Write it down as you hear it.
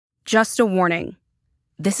Just a warning.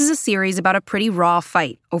 This is a series about a pretty raw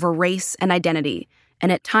fight over race and identity,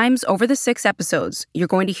 and at times over the 6 episodes, you're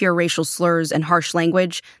going to hear racial slurs and harsh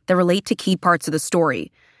language that relate to key parts of the story.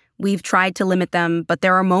 We've tried to limit them, but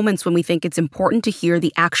there are moments when we think it's important to hear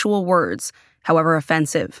the actual words, however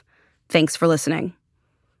offensive. Thanks for listening.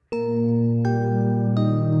 He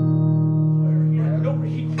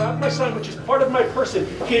grabbed my son, which is part of my person.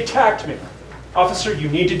 He attacked me. Officer, you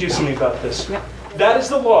need to do something about this. Yep. That is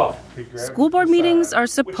the law. School board meetings are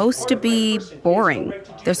supposed to be boring.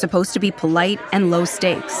 They're supposed to be polite and low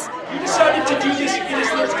stakes. You decided to do this,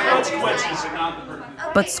 there's consequences.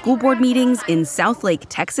 But school board meetings in Southlake,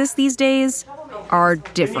 Texas these days are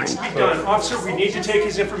different. It needs to be done. Officer, we need to take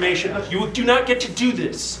his information. You do not get to do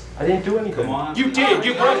this. I didn't do anything. You did.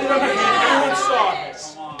 You brought it on your hand. Everyone saw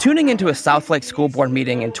this. Tuning into a Southlake school board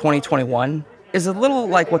meeting in 2021 is a little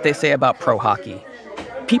like what they say about pro hockey.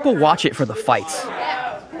 People watch it for the fights.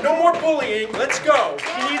 No more bullying. Let's go.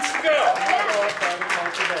 He needs to go.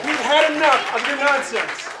 We've had enough of your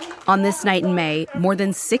nonsense. On this night in May, more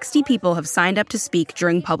than 60 people have signed up to speak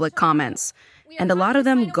during public comments. And a lot of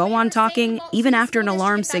them go on talking even after an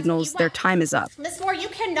alarm signals their time is up. Ms. Moore, you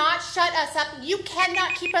cannot shut us up. You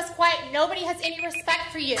cannot keep us quiet. Nobody has any respect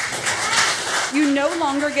for you. You no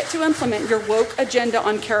longer get to implement your woke agenda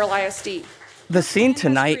on Carroll ISD. The scene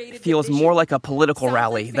tonight feels more like a political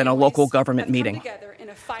rally than a local government meeting.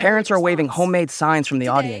 Parents are waving homemade signs from the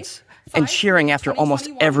audience and cheering after almost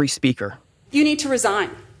every speaker. You need to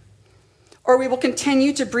resign, or we will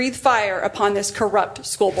continue to breathe fire upon this corrupt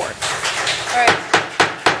school board. All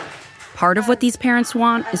right. Part of what these parents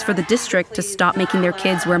want is for the district to stop making their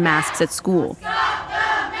kids wear masks at school.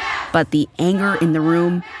 But the anger in the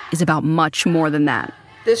room is about much more than that.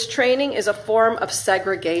 This training is a form of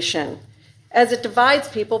segregation, as it divides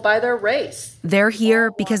people by their race. They're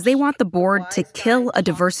here because they want the board to kill a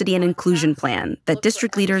diversity and inclusion plan that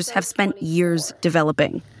district leaders have spent years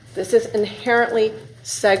developing. This is inherently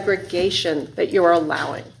segregation that you are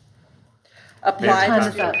allowing. Apply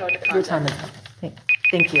to student code of conduct. Your time is up.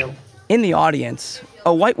 Thank you. In the audience,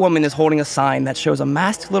 a white woman is holding a sign that shows a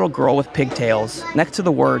masked little girl with pigtails next to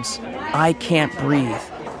the words, "I can't breathe,"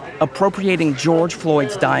 appropriating George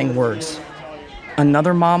Floyd's dying words.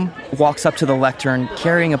 Another mom walks up to the lectern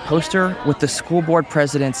carrying a poster with the school board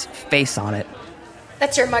president's face on it.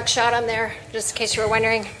 That's your mugshot on there, just in case you were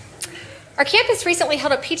wondering. Our campus recently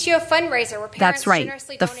held a PTO fundraiser where parents That's right.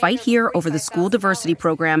 The fight here over the school diversity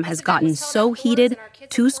program has gotten so heated,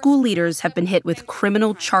 2 school leaders have been hit with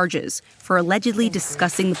criminal charges for allegedly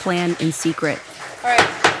discussing the plan in secret. All right.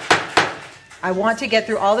 I want to get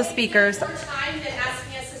through all the speakers.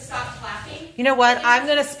 You know what? I'm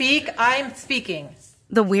going to speak. I'm speaking.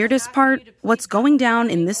 The weirdest part, what's going down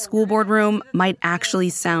in this school board room might actually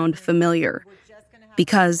sound familiar,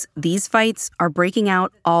 because these fights are breaking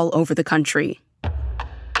out all over the country.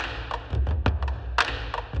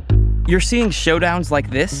 You're seeing showdowns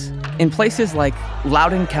like this in places like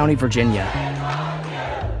Loudoun County, Virginia,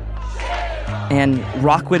 and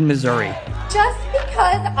Rockwood, Missouri. Just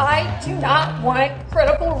because I do not want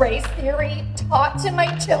critical race theory taught to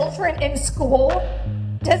my children in school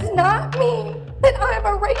does not mean that I'm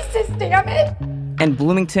a racist, damn it. And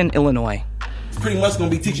Bloomington, Illinois. It's pretty much going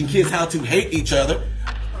to be teaching kids how to hate each other,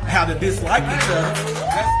 how to dislike each other.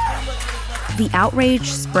 The outrage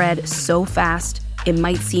spread so fast, it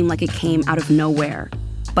might seem like it came out of nowhere.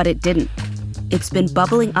 But it didn't. It's been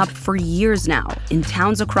bubbling up for years now in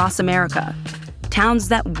towns across America. Towns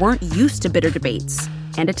that weren't used to bitter debates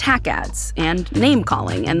and attack ads and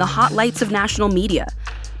name-calling and the hot lights of national media.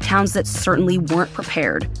 Towns that certainly weren't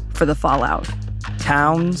prepared for the fallout.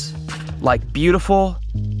 Towns like beautiful,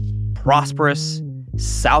 prosperous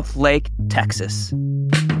Southlake, Texas.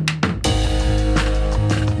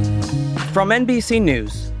 From NBC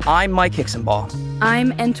News, I'm Mike Hicksonball.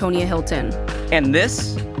 I'm Antonia Hilton. And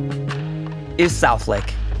this is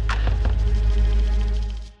Southlake.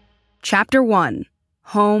 Chapter 1,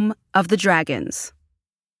 Home of the Dragons.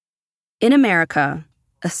 In America,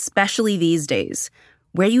 especially these days,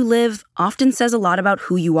 where you live often says a lot about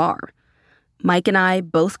who you are. Mike and I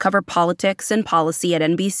both cover politics and policy at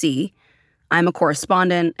NBC. I'm a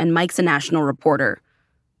correspondent, and Mike's a national reporter.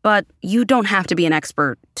 But you don't have to be an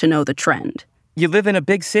expert to know the trend. You live in a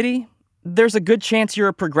big city? There's a good chance you're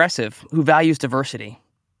a progressive who values diversity.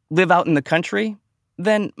 Live out in the country?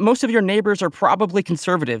 Then most of your neighbors are probably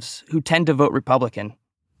conservatives who tend to vote Republican.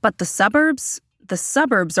 But the suburbs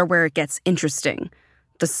are where it gets interesting.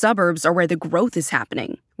 The suburbs are where the growth is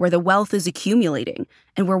happening, where the wealth is accumulating,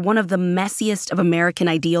 and where one of the messiest of American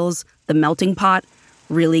ideals, the melting pot,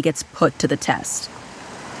 really gets put to the test.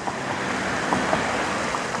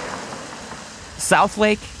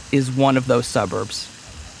 Southlake is one of those suburbs.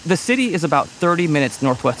 The city is about 30 minutes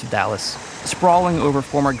northwest of Dallas, sprawling over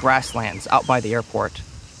former grasslands out by the airport.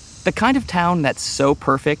 The kind of town that's so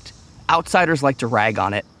perfect, outsiders like to rag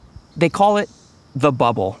on it. They call it the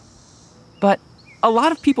bubble. But a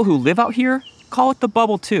lot of people who live out here call it the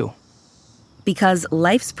bubble too. Because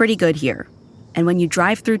life's pretty good here. And when you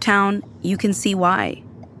drive through town, you can see why.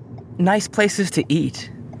 Nice places to eat,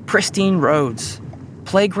 pristine roads,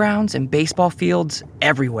 playgrounds and baseball fields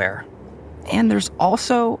everywhere. And there's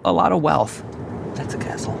also a lot of wealth. That's a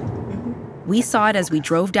castle. We saw it as we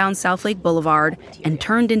drove down Southlake Boulevard and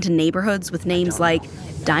turned into neighborhoods with names like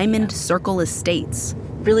Diamond Circle Estates.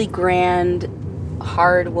 Really grand,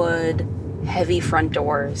 hardwood, heavy front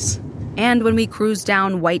doors. And when we cruised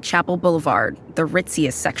down Whitechapel Boulevard, the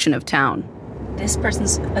ritziest section of town. This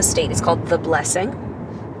person's estate is called The Blessing.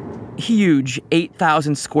 Huge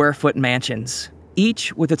 8,000 square foot mansions,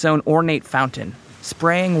 each with its own ornate fountain,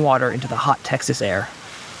 spraying water into the hot Texas air.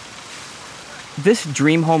 This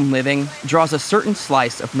dream home living draws a certain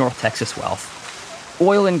slice of North Texas wealth.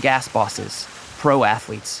 Oil and gas bosses, pro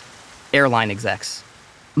athletes, airline execs.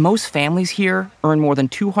 Most families here earn more than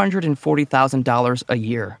 $240,000 a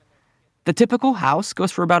year. The typical house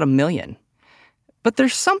goes for about $1 million. But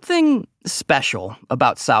there's something special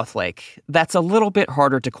about Southlake that's a little bit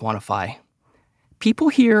harder to quantify. People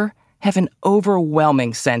here have an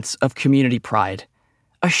overwhelming sense of community pride,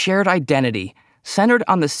 a shared identity centered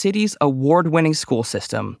on the city's award-winning school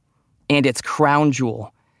system and its crown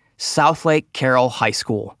jewel, Southlake Carroll High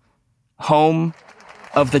School, home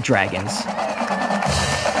of the Dragons.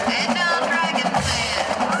 And now, Dragon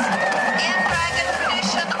fans, in Dragon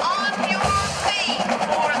tradition, on your feet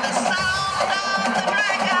for the sound of the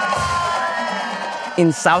dragon. In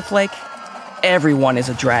Southlake, everyone is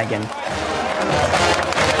a dragon.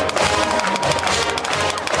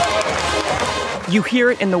 You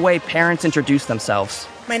hear it in the way parents introduce themselves.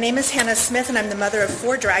 My name is Hannah Smith, and I'm the mother of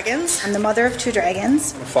 4 dragons. I'm the mother of 2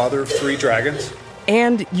 dragons. I'm the father of 3 dragons.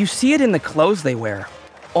 And you see it in the clothes they wear.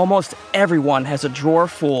 Almost everyone has a drawer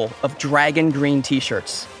full of dragon green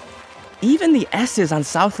t-shirts. Even the S's on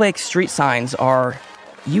Southlake street signs are,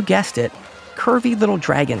 you guessed it, curvy little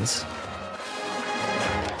dragons.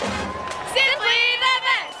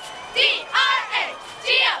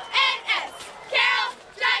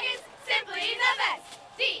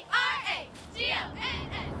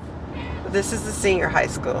 This is the senior high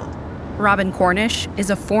school. Robin Cornish is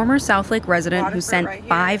a former Southlake resident who sent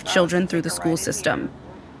 5 children through the school system.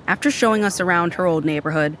 After showing us around her old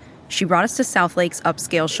neighborhood, she brought us to Southlake's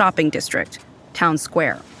upscale shopping district, Town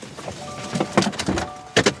Square.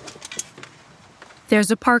 There's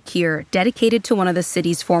a park here dedicated to one of the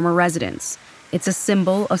city's former residents. It's a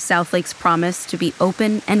symbol of Southlake's promise to be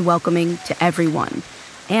open and welcoming to everyone.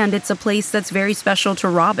 And it's a place that's very special to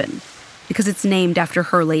Robin, because it's named after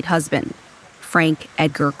her late husband, Frank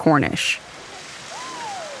Edgar Cornish.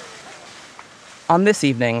 On this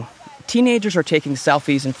evening, teenagers are taking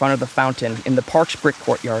selfies in front of the fountain in the park's brick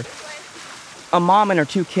courtyard. A mom and her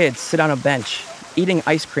 2 kids sit on a bench, eating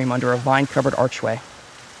ice cream under a vine-covered archway.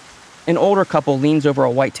 An older couple leans over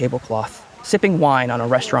a white tablecloth, sipping wine on a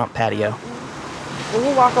restaurant patio.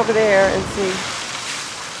 We'll walk over there and see.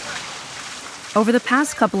 Over the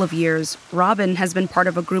past couple of years, Robin has been part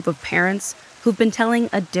of a group of parents who've been telling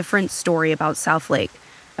a different story about Southlake,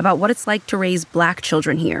 about what it's like to raise Black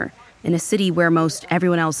children here, in a city where most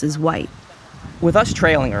everyone else is white. With us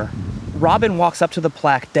trailing her, Robin walks up to the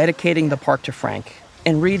plaque dedicating the park to Frank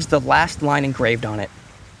and reads the last line engraved on it.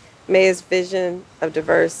 May his vision of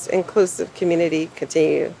diverse, inclusive community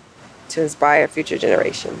continue to inspire future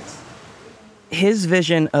generations. His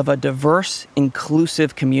vision of a diverse,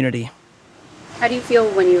 inclusive community. How do you feel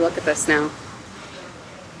when you look at this now?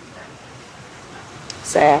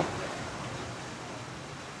 Sad.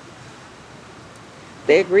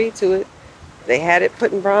 They agreed to it. They had it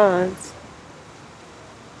put in bronze.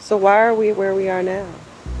 So why are we where we are now?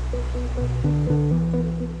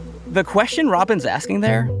 The question Robin's asking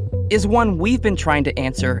there is one we've been trying to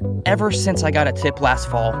answer ever since I got a tip last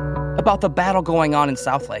fall about the battle going on in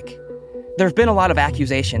Southlake. There have been a lot of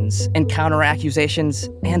accusations and counter-accusations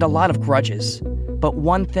and a lot of grudges. But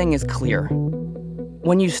one thing is clear.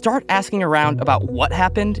 When you start asking around about what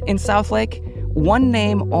happened in Southlake, one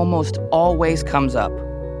name almost always comes up.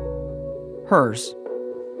 Hers.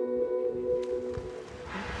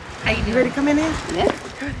 Are you ready to come in here?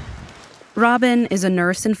 Yeah. Robin is a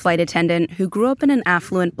nurse and flight attendant who grew up in an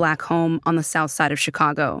affluent Black home on the south side of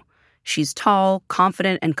Chicago. She's tall,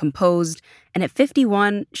 confident, and composed, and at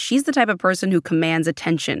 51, she's the type of person who commands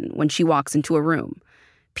attention when she walks into a room.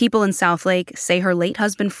 People in Southlake say her late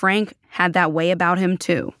husband, Frank, had that way about him,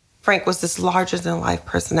 too. Frank was this larger-than-life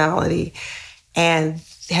personality and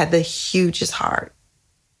had the hugest heart.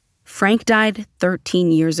 Frank died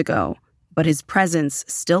 13 years ago, but his presence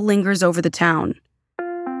still lingers over the town.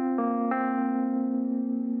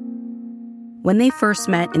 When they first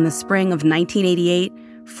met in the spring of 1988,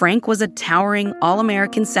 Frank was a towering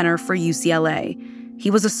All-American center for UCLA. He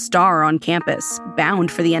was a star on campus,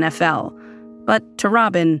 bound for the NFL. But to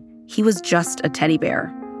Robin, he was just a teddy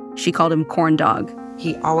bear. She called him Corn Dog.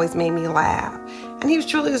 He always made me laugh. And he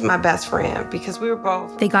truly was my best friend because we were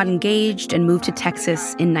both... They got engaged and moved to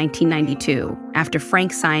Texas in 1992 after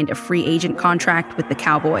Frank signed a free agent contract with the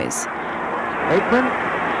Cowboys. Aikman.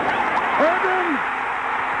 Urban.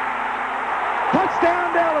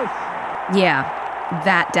 Touchdown, Dallas. Yeah,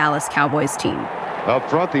 that Dallas Cowboys team. Up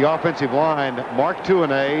front, the offensive line, Mark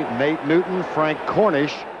Tuinei, Nate Newton, Frank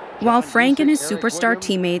Cornish. While Frank and his superstar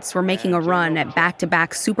teammates were making a run at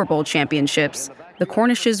back-to-back Super Bowl championships, the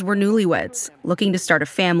Cornishes were newlyweds, looking to start a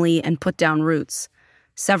family and put down roots.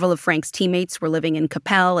 Several of Frank's teammates were living in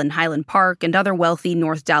Capel and Highland Park and other wealthy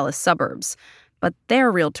North Dallas suburbs. But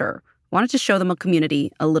their realtor wanted to show them a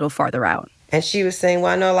community a little farther out. And she was saying,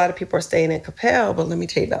 well, I know a lot of people are staying in Capel, but let me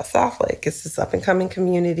tell you about Southlake. It's this up-and-coming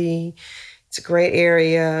community. It's a great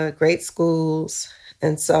area, great schools.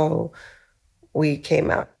 And so we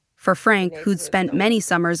came out. For Frank, who'd spent many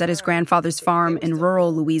summers at his grandfather's farm in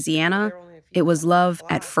rural Louisiana, it was love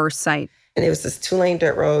at first sight. And it was this 2-lane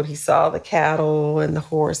dirt road. He saw the cattle and the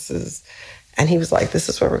horses. And he was like, this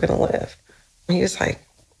is where we're going to live. And he was like,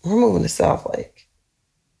 we're moving to Southlake.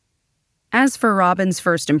 As for Robin's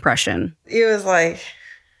first impression, it was like,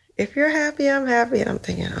 if you're happy, I'm happy. And I'm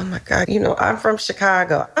thinking, oh my God, I'm from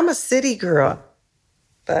Chicago. I'm a city girl.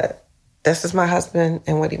 But this is my husband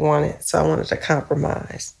and what he wanted. So I wanted to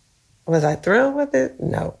compromise. Was I thrilled with it?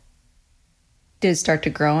 No. Did it start to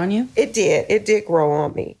grow on you? It did. It did grow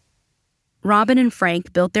on me. Robin and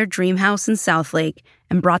Frank built their dream house in Southlake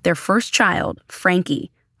and brought their first child, Frankie,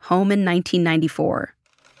 home in 1994.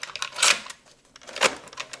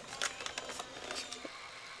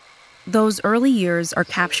 Those early years are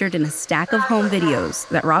captured in a stack of home videos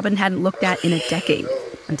that Robin hadn't looked at in a decade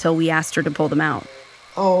until we asked her to pull them out.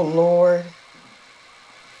 Oh, Lord.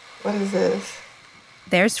 What is this?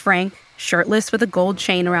 There's Frank, shirtless with a gold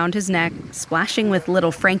chain around his neck, splashing with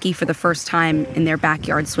little Frankie for the first time in their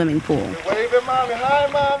backyard swimming pool. Wave at Mommy.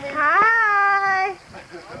 Hi, Mommy. Hi.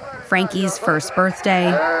 Frankie's first birthday.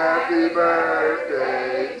 Happy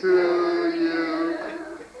birthday to you.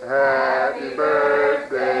 Happy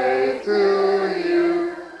birthday to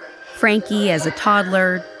you. Frankie as a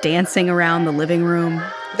toddler, dancing around the living room.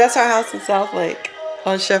 That's our house in Southlake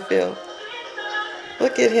on Sheffield.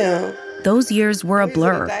 Look at him. Those years were a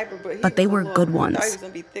blur, but they were good ones.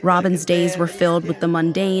 Robin's days were filled with the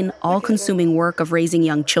mundane, all-consuming work of raising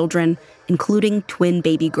young children, including twin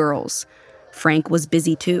baby girls. Frank was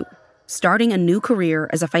busy too, starting a new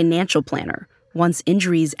career as a financial planner once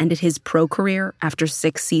injuries ended his pro career after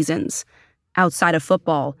 6 seasons. Outside of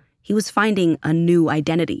football, he was finding a new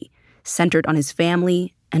identity, centered on his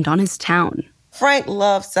family and on his town. Frank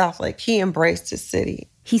loved Southlake. He embraced his city.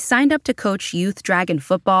 He signed up to coach youth Dragon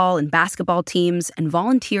football and basketball teams and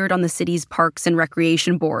volunteered on the city's Parks and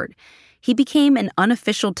Recreation Board. He became an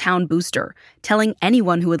unofficial town booster, telling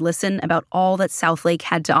anyone who would listen about all that Southlake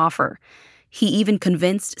had to offer. He even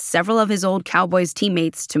convinced several of his old Cowboys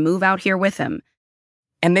teammates to move out here with him.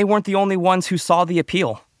 And they weren't the only ones who saw the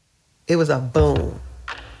appeal. It was a boom.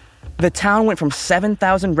 The town went from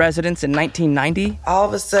 7,000 residents in 1990... all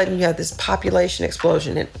of a sudden, you have this population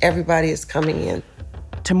explosion and everybody is coming in.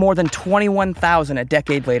 ...to more than 21,000 a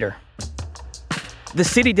decade later. The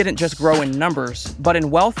city didn't just grow in numbers, but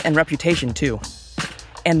in wealth and reputation, too.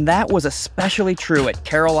 And that was especially true at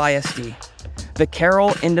Carroll ISD, the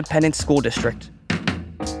Carroll Independent School District.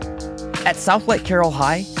 At Southlake Carroll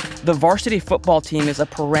High, the varsity football team is a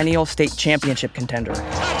perennial state championship contender.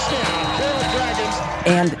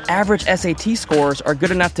 And average SAT scores are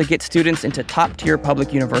good enough to get students into top-tier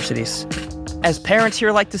public universities. As parents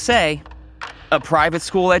here like to say, a private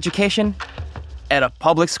school education at a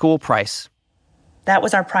public school price. That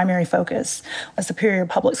was our primary focus. A superior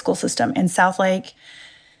public school system in Southlake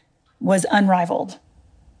was unrivaled.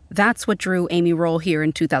 That's what drew Amy Roll here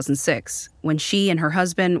in 2006, when she and her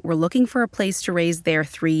husband were looking for a place to raise their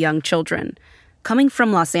 3 young children. Coming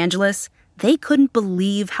from Los Angeles, they couldn't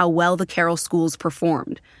believe how well the Carroll schools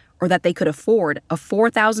performed, or that they could afford a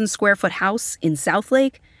 4,000-square-foot house in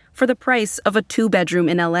Southlake for the price of a 2-bedroom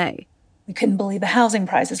in LA. We couldn't believe the housing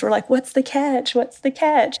prices. We're like, what's the catch? What's the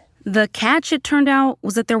catch? The catch, it turned out,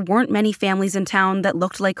 was that there weren't many families in town that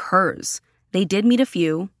looked like hers. They did meet a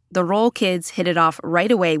few. The Roll kids hit it off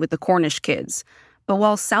right away with the Cornish kids. But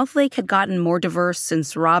while Southlake had gotten more diverse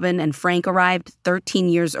since Robin and Frank arrived 13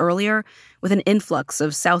 years earlier, with an influx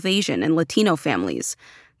of South Asian and Latino families,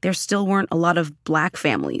 there still weren't a lot of Black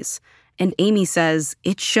families. And Amy says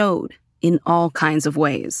it showed in all kinds of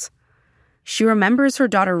ways. She remembers her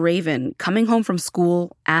daughter Raven coming home from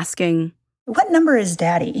school asking, "What number is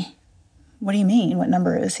Daddy?" "What do you mean? What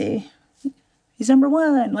number is he?" "He's number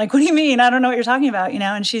 1. Like, what do you mean? I don't know what you're talking about,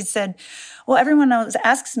 And she said, "Well, everyone else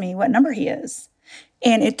asks me what number he is."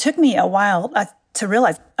 And it took me a while to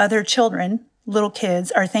realize other children, little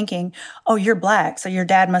kids, are thinking, "Oh, you're Black, so your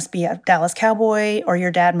dad must be a Dallas Cowboy, or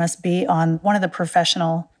your dad must be on one of the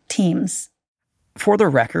professional teams." For the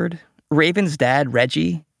record, Raven's dad,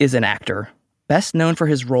 Reggie, is an actor, best known for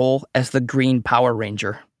his role as the Green Power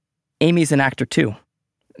Ranger. Amy's an actor too.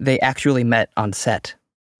 They actually met on set.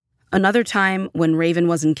 Another time, when Raven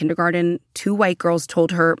was in kindergarten, 2 white girls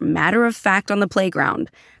told her, matter of fact on the playground,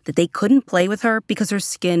 that they couldn't play with her because her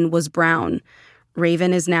skin was brown.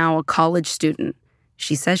 Raven is now a college student.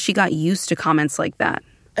 She says she got used to comments like that.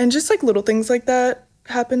 And just little things like that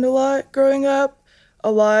happened a lot growing up. A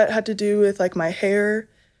lot had to do with my hair.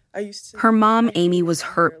 Her mom, Amy, was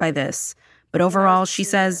hurt by this. But overall, she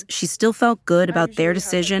says she still felt good about their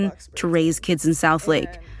decision to raise kids in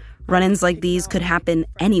Southlake. Run-ins like these could happen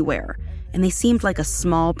anywhere, and they seemed like a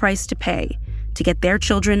small price to pay to get their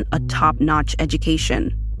children a top-notch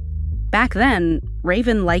education. Back then,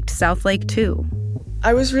 Raven liked Southlake too.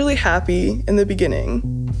 I was really happy in the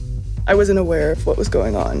beginning. I wasn't aware of what was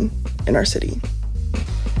going on in our city.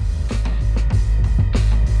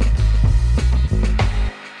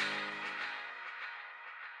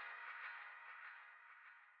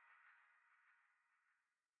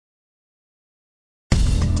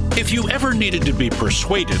 If you ever needed to be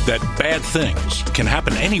persuaded that bad things can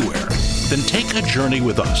happen anywhere, then take a journey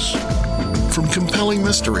with us. From compelling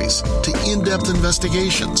mysteries to in-depth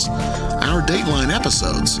investigations, our Dateline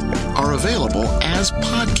episodes are available as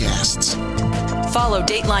podcasts. Follow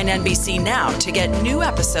Dateline NBC now to get new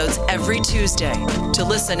episodes every Tuesday. To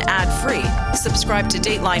listen ad-free, subscribe to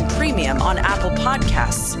Dateline Premium on Apple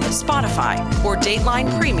Podcasts, Spotify, or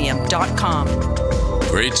DatelinePremium.com.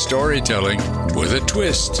 Great storytelling with a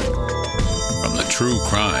twist from the True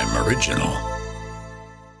Crime Original.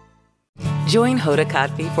 Join Hoda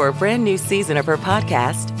Kotb for a brand new season of her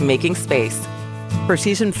podcast, Making Space. For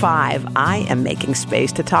Season 5, I am making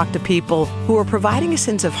space to talk to people who are providing a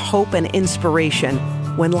sense of hope and inspiration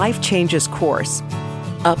when life changes course.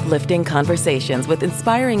 Uplifting conversations with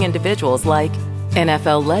inspiring individuals like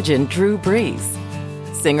NFL legend Drew Brees,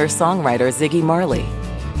 singer-songwriter Ziggy Marley,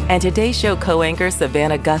 and Today Show co-anchor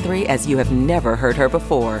Savannah Guthrie as you have never heard her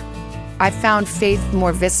before. I found faith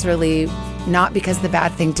more viscerally, not because the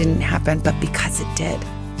bad thing didn't happen, but because it did.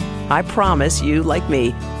 I promise you, like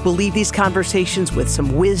me, will leave these conversations with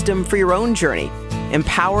some wisdom for your own journey,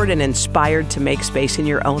 empowered and inspired to make space in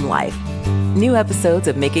your own life. New episodes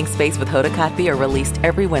of Making Space with Hoda Kotb are released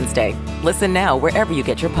every Wednesday. Listen now wherever you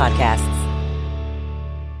get your podcasts.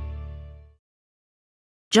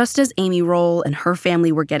 Just as Amy Roll and her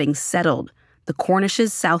family were getting settled, the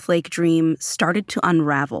Cornishes' Southlake dream started to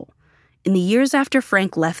unravel. In the years after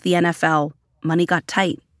Frank left the NFL, money got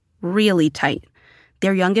tight, really tight.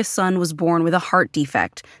 Their youngest son was born with a heart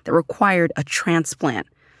defect that required a transplant.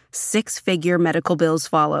 6-figure medical bills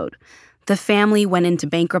followed. The family went into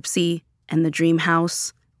bankruptcy, and the dream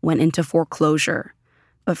house went into foreclosure.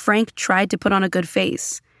 But Frank tried to put on a good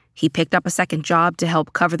face. He picked up a second job to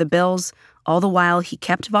help cover the bills. All the while, he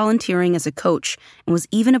kept volunteering as a coach and was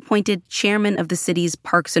even appointed chairman of the city's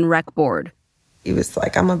Parks and Rec Board. He was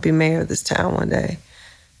like, "I'm going to be mayor of this town one day."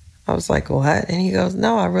 I was like, "What?" And he goes,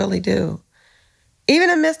 "No, I really do." Even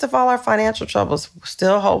in the midst of all our financial troubles,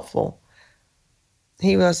 still hopeful.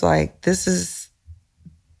 He was like, this is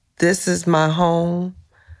my home,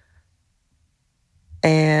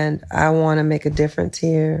 and I want to make a difference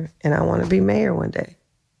here, and I want to be mayor one day.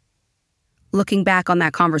 Looking back on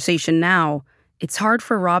that conversation now, it's hard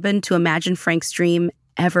for Robin to imagine Frank's dream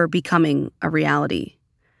ever becoming a reality.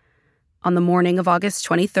 On the morning of August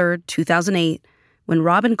 23rd, 2008, when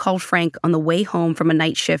Robin called Frank on the way home from a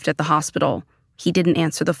night shift at the hospital, he didn't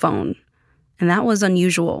answer the phone, and that was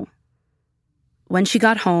unusual. When she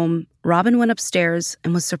got home, Robin went upstairs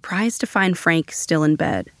and was surprised to find Frank still in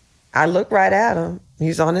bed. I looked right at him. He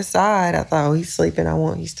was on his side. I thought, he's sleeping.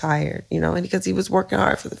 He's tired, and because he was working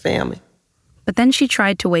hard for the family. But then she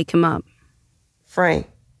tried to wake him up. Frank.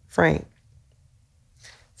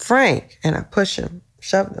 And I pushed him,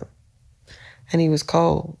 shoved him. And he was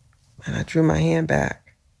cold. And I drew my hand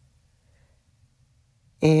back.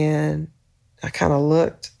 And I kind of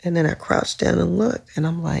looked, and then I crouched down and looked, and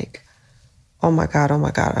I'm like, oh my God, oh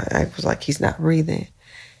my God. I was like, he's not breathing.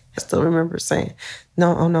 I still remember saying,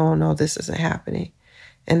 no, oh no, no, this isn't happening.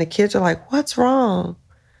 And the kids are like, what's wrong?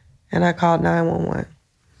 And I called 911.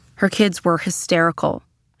 Her kids were hysterical,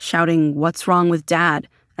 shouting, "What's wrong with Dad?"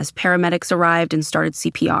 as paramedics arrived and started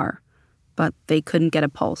CPR. But they couldn't get a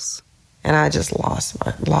pulse. And I just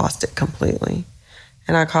lost it completely.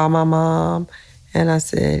 And I called my mom, and I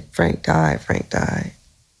said, Frank died, Frank died.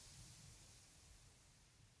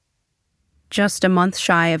 Just a month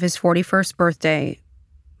shy of his 41st birthday,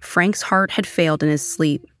 Frank's heart had failed in his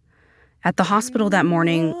sleep. At the hospital that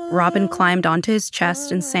morning, Robin climbed onto his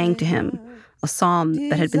chest and sang to him, a psalm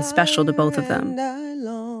that had been special to both of them. I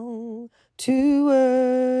long to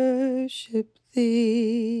worship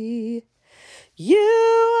thee. You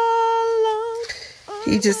alone.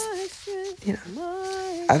 He just,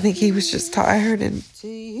 I think he was just tired, and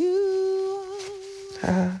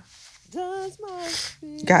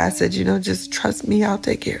God said, just trust me, I'll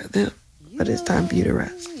take care of them, but it's time for you to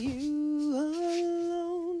rest.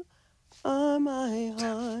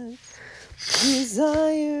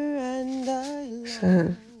 Desire and I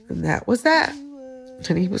love. And that was that.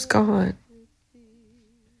 And he was gone.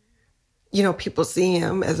 People see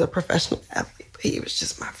him as a professional athlete, but he was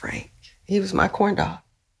just my Frank. He was my corn dog.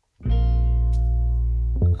 I'm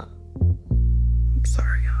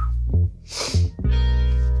sorry, y'all.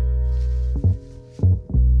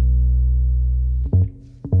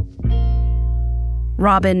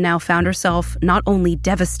 Robin now found herself not only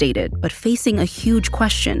devastated, but facing a huge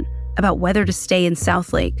question about whether to stay in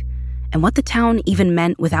Southlake and what the town even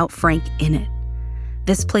meant without Frank in it.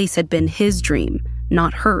 This place had been his dream,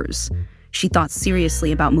 not hers. She thought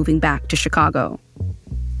seriously about moving back to Chicago.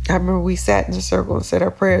 I remember we sat in a circle and said our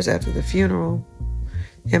prayers after the funeral.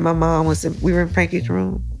 And my mom we were in Frankie's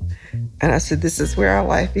room. And I said, this is where our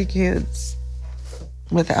life begins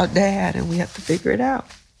without Dad, and we have to figure it out.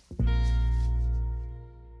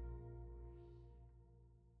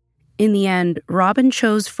 In the end, Robin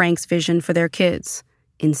chose Frank's vision for their kids,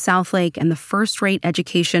 in Southlake and the first-rate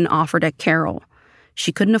education offered at Carroll.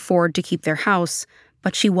 She couldn't afford to keep their house,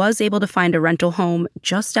 but she was able to find a rental home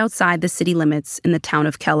just outside the city limits in the town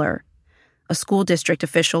of Keller. A school district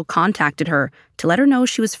official contacted her to let her know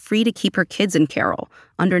she was free to keep her kids in Carroll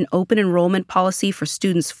under an open enrollment policy for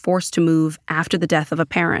students forced to move after the death of a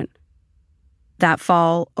parent. That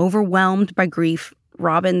fall, overwhelmed by grief,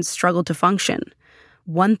 Robin struggled to function.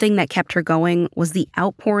 One thing that kept her going was the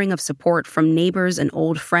outpouring of support from neighbors and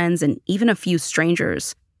old friends and even a few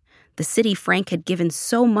strangers. The city Frank had given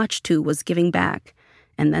so much to was giving back,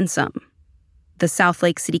 and then some. The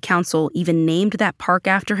Southlake City Council even named that park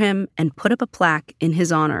after him and put up a plaque in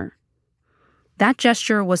his honor. That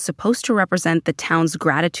gesture was supposed to represent the town's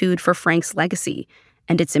gratitude for Frank's legacy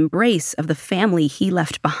and its embrace of the family he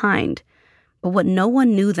left behind. But what no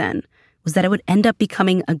one knew then was that it would end up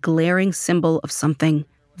becoming a glaring symbol of something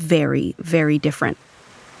very, very different.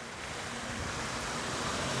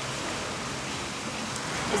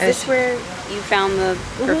 Is this where you found the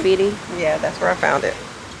graffiti? Yeah, that's where I found it.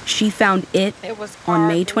 She found it on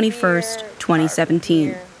May 21st,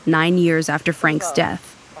 2017, 9 years after Frank's death.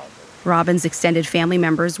 Robin's extended family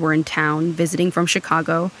members were in town visiting from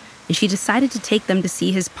Chicago, and she decided to take them to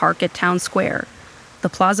see his park at Town Square. The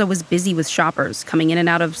plaza was busy with shoppers coming in and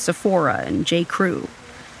out of Sephora and J. Crew.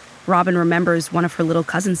 Robin remembers one of her little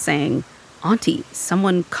cousins saying, "Auntie,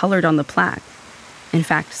 someone colored on the plaque." In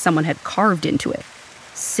fact, someone had carved into it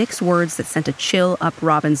 6 words that sent a chill up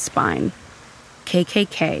Robin's spine.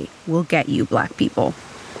 KKK will get you, black people.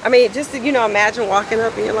 I mean, just to, imagine walking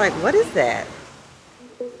up and you're like, what is that?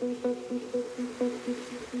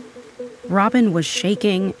 Robin was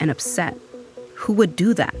shaking and upset. Who would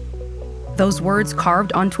do that? Those words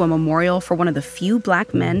carved onto a memorial for one of the few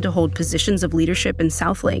black men to hold positions of leadership in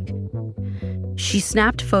Southlake. She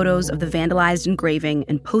snapped photos of the vandalized engraving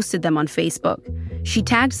and posted them on Facebook. She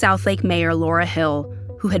tagged Southlake Mayor Laura Hill,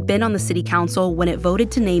 who had been on the city council when it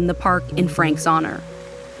voted to name the park in Frank's honor.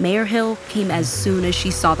 Mayor Hill came as soon as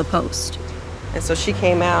she saw the post. And so she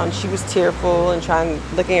came out and she was tearful and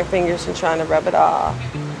licking her fingers and trying to rub it off.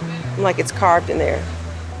 I'm like, it's carved in there.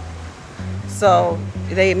 So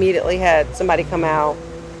they immediately had somebody come out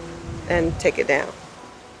and take it down.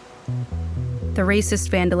 The racist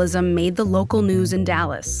vandalism made the local news in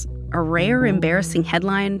Dallas, a rare, embarrassing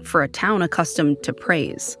headline for a town accustomed to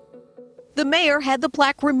praise. The mayor had the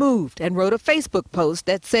plaque removed and wrote a Facebook post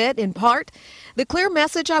that said, in part, "The clear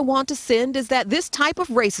message I want to send is that this type of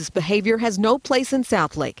racist behavior has no place in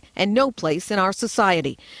Southlake and no place in our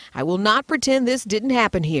society. I will not pretend this didn't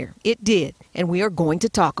happen here. It did, and we are going to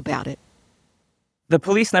talk about it." The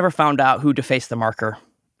police never found out who defaced the marker,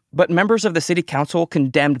 but members of the city council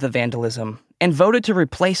condemned the vandalism and voted to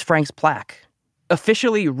replace Frank's plaque,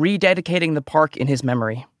 officially rededicating the park in his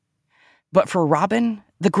memory. But for Robin,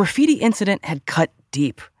 the graffiti incident had cut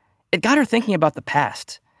deep. It got her thinking about the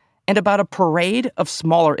past and about a parade of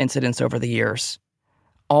smaller incidents over the years.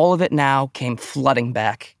 All of it now came flooding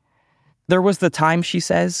back. There was the time, she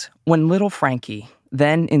says, when little Frankie,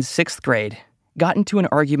 then in 6th grade, got into an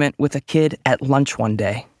argument with a kid at lunch one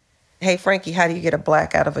day. "Hey, Frankie, how do you get a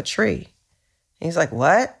black out of a tree?" And he's like,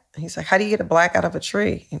 "What?" He's like, "How do you get a black out of a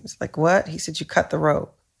tree?" And he's like, "What?" He said, "You cut the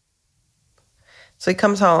rope." So he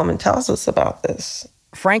comes home and tells us about this.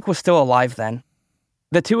 Frank was still alive then.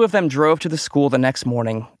 The two of them drove to the school the next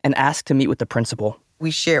morning and asked to meet with the principal.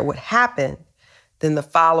 We share what happened. Then the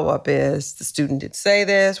follow-up is, the student did say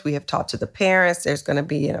this. We have talked to the parents. There's going to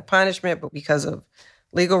be a punishment, but because of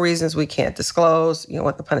legal reasons, we can't disclose,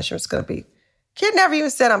 what the punishment's going to be. Kid never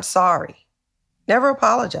even said, "I'm sorry." Never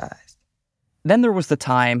apologized. Then there was the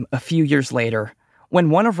time, a few years later, when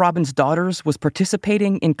one of Robin's daughters was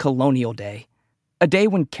participating in Colonial Day, a day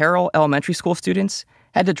when Carroll Elementary School students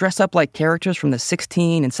had to dress up like characters from the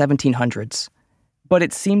 16 and 1700s. But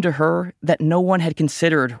it seemed to her that no one had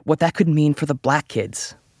considered what that could mean for the black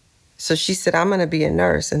kids. So she said, "I'm going to be a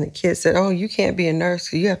nurse." And the kid said, "Oh, you can't be a nurse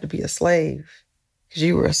because you have to be a slave because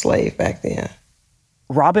you were a slave back then."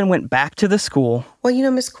 Robin went back to the school.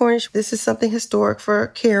 "Well, Miss Cornish, this is something historic for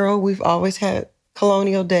Carroll. We've always had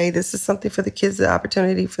Colonial Day. This is something for the kids, the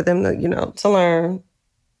opportunity for them to, to learn."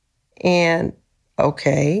 And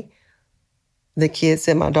okay, the kid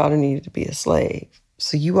said my daughter needed to be a slave.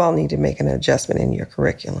 So you all need to make an adjustment in your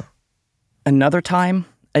curriculum. Another time,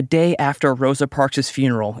 a day after Rosa Parks'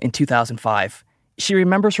 funeral in 2005, she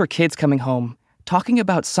remembers her kids coming home, talking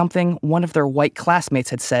about something one of their white classmates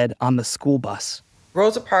had said on the school bus.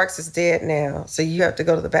 "Rosa Parks is dead now, so you have to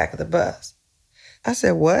go to the back of the bus." I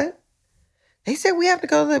said, "What?" They said, "We have to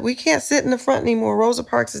go we can't sit in the front anymore. Rosa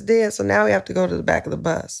Parks is dead, so now we have to go to the back of the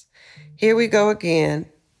bus." Here we go again.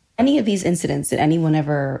 Any of these incidents, did any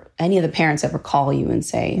of the parents ever call you and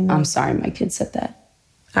say, "I'm sorry, my kid said that"?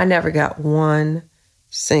 I never got one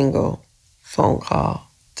single phone call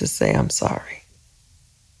to say I'm sorry.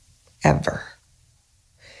 Ever.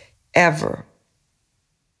 Ever.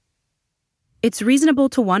 It's reasonable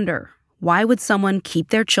to wonder, why would someone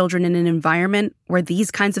keep their children in an environment where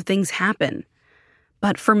these kinds of things happen?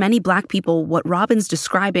 But for many Black people, what Robin's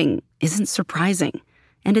describing isn't surprising,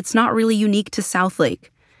 and it's not really unique to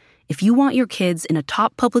Southlake. If you want your kids in a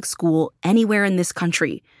top public school anywhere in this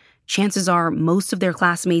country, chances are most of their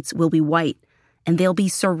classmates will be white, and they'll be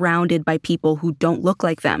surrounded by people who don't look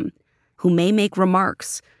like them, who may make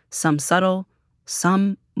remarks, some subtle,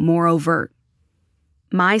 some more overt.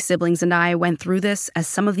 My siblings and I went through this as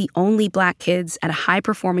some of the only Black kids at a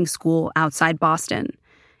high-performing school outside Boston.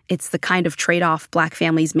 It's the kind of trade-off Black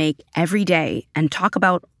families make every day and talk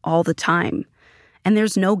about all the time. And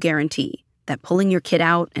there's no guarantee that pulling your kid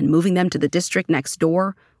out and moving them to the district next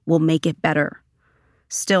door will make it better.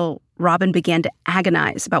 Still, Robin began to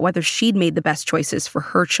agonize about whether she'd made the best choices for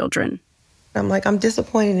her children. I'm like, I'm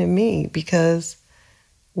disappointed in me because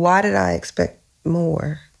why did I expect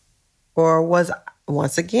more? Or was,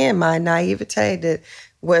 once again, my naivete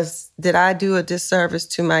did I do a disservice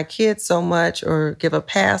to my kids so much or give a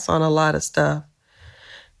pass on a lot of stuff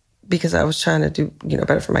because I was trying to do,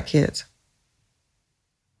 better for my kids?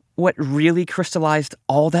 What really crystallized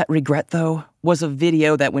all that regret, though, was a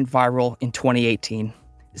video that went viral in 2018,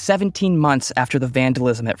 17 months after the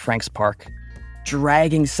vandalism at Franks Park,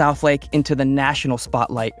 dragging Southlake into the national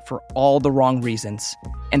spotlight for all the wrong reasons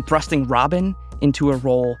and thrusting Robin into a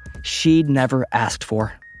role she'd never asked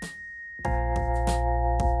for.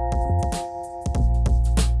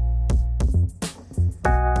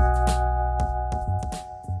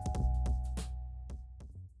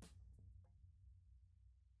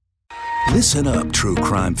 Listen up, true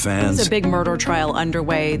crime fans. There's a big murder trial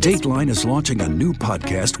underway. Dateline is launching a new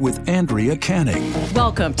podcast with Andrea Canning.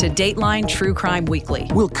 Welcome to Dateline True Crime Weekly.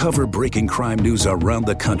 We'll cover breaking crime news around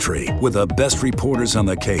the country with the best reporters on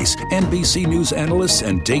the case, NBC News analysts,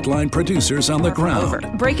 and Dateline producers on the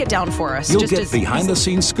ground. Break it down for us. You'll get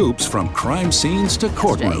behind-the-scenes scoops from crime scenes to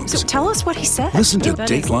courtrooms. So tell us what he said. Listen to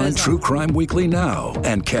Dateline True Crime Weekly now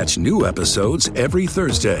and catch new episodes every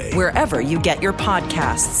Thursday. Wherever you get your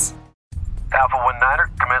podcasts. Alpha 1 Niner,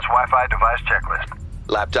 commence Wi-Fi device checklist.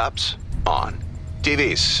 Laptops on.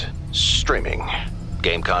 TVs, streaming.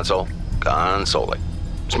 Game console, consoling.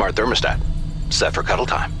 Smart thermostat, set for cuddle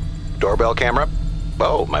time. Doorbell camera,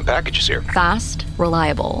 oh, my package is here. Fast,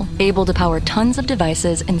 reliable, able to power tons of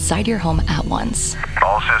devices inside your home at once.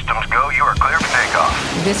 All systems go, you are clear for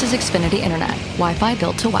takeoff. This is Xfinity Internet, Wi-Fi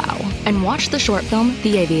built to wow. And watch the short film,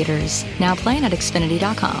 The Aviators, now playing at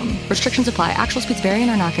Xfinity.com. Restrictions apply. Actual speeds vary and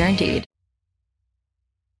are not guaranteed.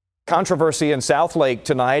 Controversy in Southlake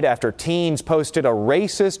tonight after teens posted a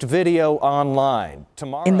racist video online.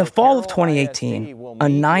 Tomorrow, in the fall of 2018, a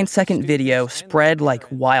 9-second video spread like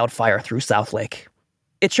wildfire through Southlake.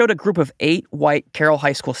 It showed a group of 8 white Carroll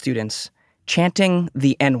High School students chanting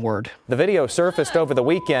the N-word. The video surfaced over the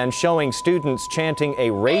weekend showing students chanting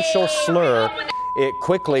a racial slur. It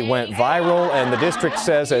quickly went viral, and the district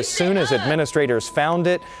says as soon as administrators found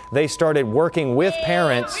it, they started working with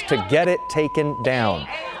parents to get it taken down.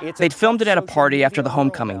 They'd filmed it at a party after the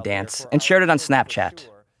homecoming dance and shared it on Snapchat.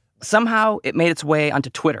 Somehow, it made its way onto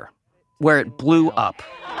Twitter, where it blew up.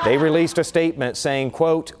 They released a statement saying,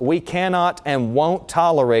 quote, "We cannot and won't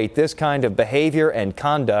tolerate this kind of behavior and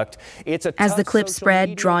conduct. As the clip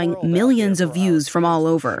spread, drawing millions of views from all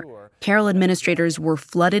over, Carroll administrators were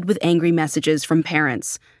flooded with angry messages from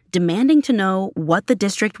parents, demanding to know what the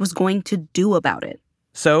district was going to do about it.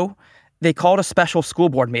 So, they called a special school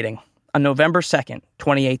board meeting on November 2nd,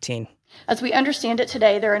 2018. As we understand it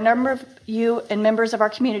today, there are a number of you and members of our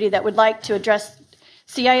community that would like to address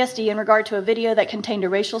CISD in regard to a video that contained a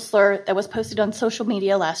racial slur that was posted on social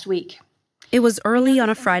media last week. It was early on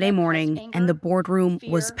a Friday morning, and the boardroom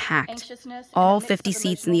was packed. All 50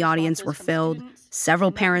 seats in the audience were filled.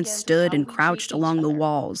 Several parents stood and crouched along the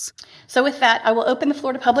walls. So with that, I will open the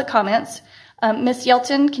floor to public comments. Ms.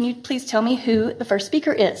 Yelton, can you please tell me who the first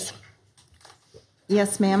speaker is?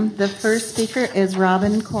 Yes, ma'am. The first speaker is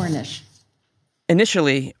Robin Cornish.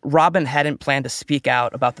 Initially, Robin hadn't planned to speak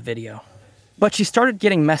out about the video. But she started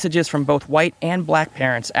getting messages from both white and black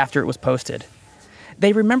parents after it was posted.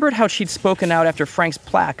 They remembered how she'd spoken out after Frank's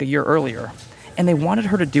plaque a year earlier, and they wanted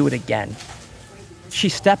her to do it again. She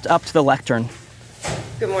stepped up to the lectern.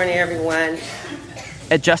 Good morning, everyone.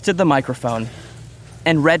 Adjusted the microphone,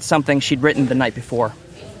 and read something she'd written the night before.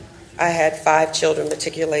 I had 5 children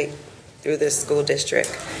matriculate through this school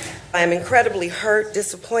district. I am incredibly hurt,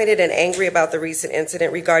 disappointed, and angry about the recent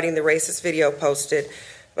incident regarding the racist video posted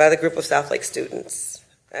by the group of Southlake students.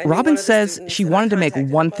 Robin says she wanted to make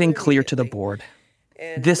one thing clear to the board.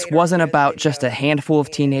 This wasn't about just a handful of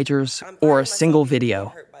teenagers or a single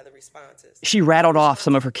video. She rattled off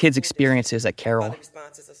some of her kids' experiences at Carroll.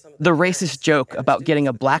 The racist joke about getting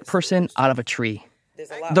a black person out of a tree.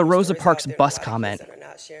 The Rosa Parks bus comment.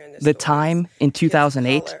 The time in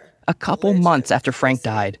 2008, a couple months after Frank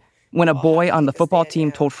died, when a boy on the football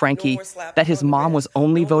team told Frankie that his mom was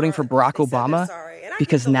only voting for Barack Obama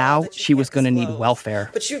because now she was going to need welfare.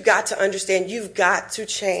 But you've got to understand, you've got to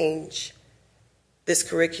change this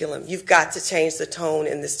curriculum. You've got to change the tone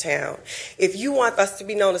in this town. If you want us to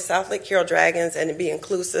be known as Southlake Carroll Dragons and to be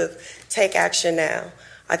inclusive, take action now.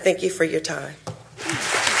 I thank you for your time.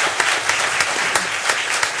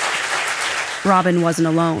 Robin wasn't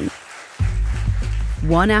alone.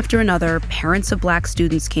 One after another, parents of black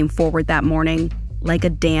students came forward that morning like a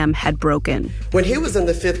dam had broken. When he was in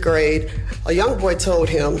the 5th grade, a young boy told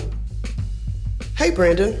him, "Hey,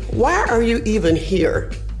 Brandon, why are you even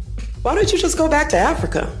here? Why don't you just go back to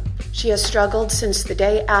Africa?" She has struggled since the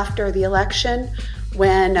day after the election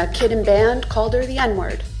when a kid in band called her the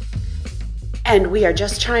N-word. And we are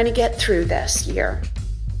just trying to get through this year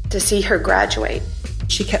to see her graduate.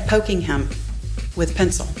 She kept poking him with a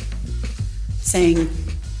pencil, saying,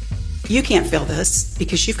 "You can't feel this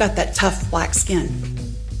because you've got that tough black skin."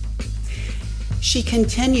 She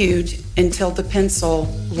continued until the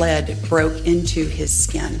pencil lead broke into his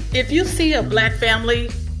skin. If you see a black family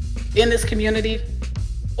in this community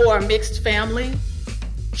or a mixed family,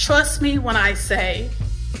 trust me when I say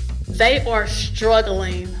they are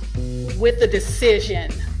struggling with the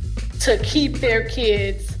decision to keep their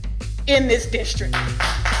kids in this district.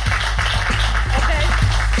 Okay?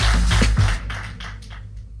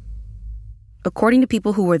 According to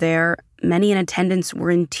people who were there, many in attendance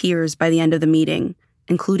were in tears by the end of the meeting,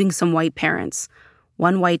 including some white parents.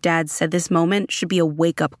 One white dad said this moment should be a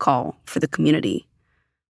wake-up call for the community.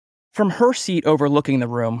 From her seat overlooking the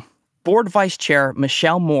room, Board Vice Chair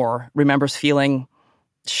Michelle Moore remembers feeling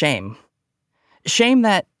shame. Shame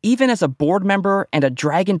that even as a board member and a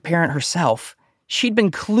dragon parent herself, she'd been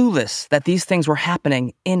clueless that these things were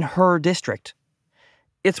happening in her district.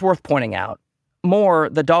 It's worth pointing out, Moore,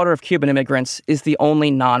 the daughter of Cuban immigrants, is the only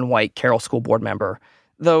non-white Carroll School Board member.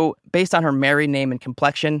 Though, based on her married name and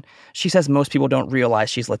complexion, she says most people don't realize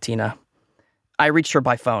she's Latina. I reached her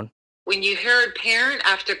by phone. When you heard parent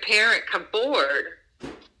after parent come forward,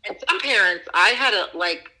 and some parents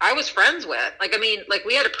I was friends with,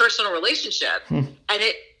 we had a personal relationship, and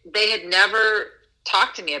they had never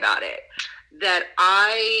talked to me about it, that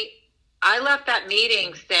I left that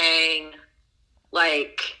meeting saying,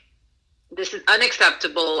 this is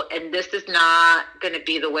unacceptable, and this is not going to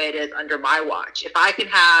be the way it is under my watch. If I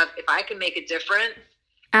can make a difference.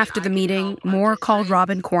 After the meeting, Moore called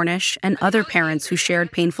Robin Cornish and other parents who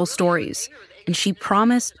shared painful stories, and she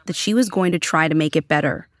promised that she was going to try to make it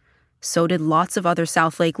better. So did lots of other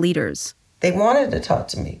Southlake leaders. They wanted to talk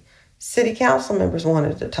to me. City council members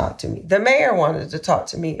wanted to talk to me. The mayor wanted to talk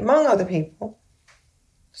to me, among other people.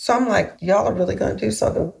 So I'm like, y'all are really going to do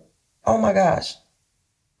something? Oh my gosh.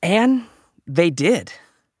 And they did.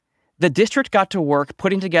 The district got to work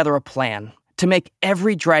putting together a plan to make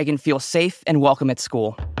every dragon feel safe and welcome at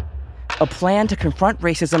school. A plan to confront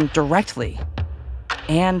racism directly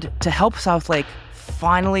and to help Southlake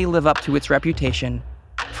finally live up to its reputation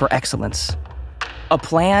for excellence. A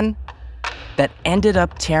plan that ended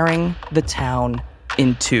up tearing the town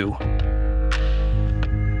in two.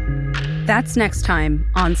 That's next time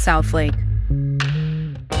on Southlake.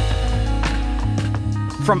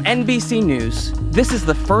 From NBC News, this is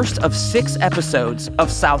the first of 6 episodes of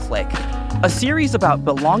Southlake, a series about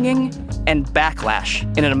belonging and backlash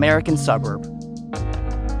in an American suburb.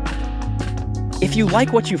 If you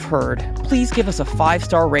like what you've heard, please give us a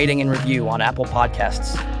 5-star rating and review on Apple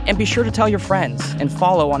Podcasts. And be sure to tell your friends and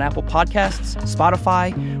follow on Apple Podcasts,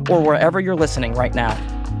 Spotify, or wherever you're listening right now.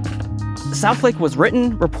 Southlake was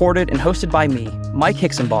written, reported, and hosted by me, Mike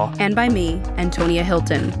Hixenbaugh. And by me, Antonia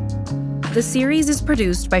Hilton. The series is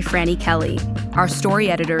produced by Franny Kelly. Our story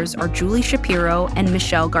editors are Julie Shapiro and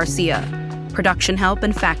Michelle Garcia. Production help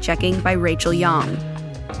and fact-checking by Rachel Young.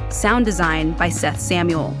 Sound design by Seth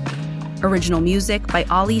Samuel. Original music by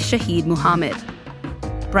Ali Shahid Muhammad.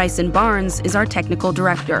 Bryson Barnes is our technical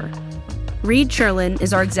director. Reed Cherlin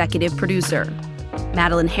is our executive producer.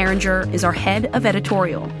 Madeline Herringer is our head of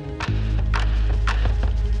editorial.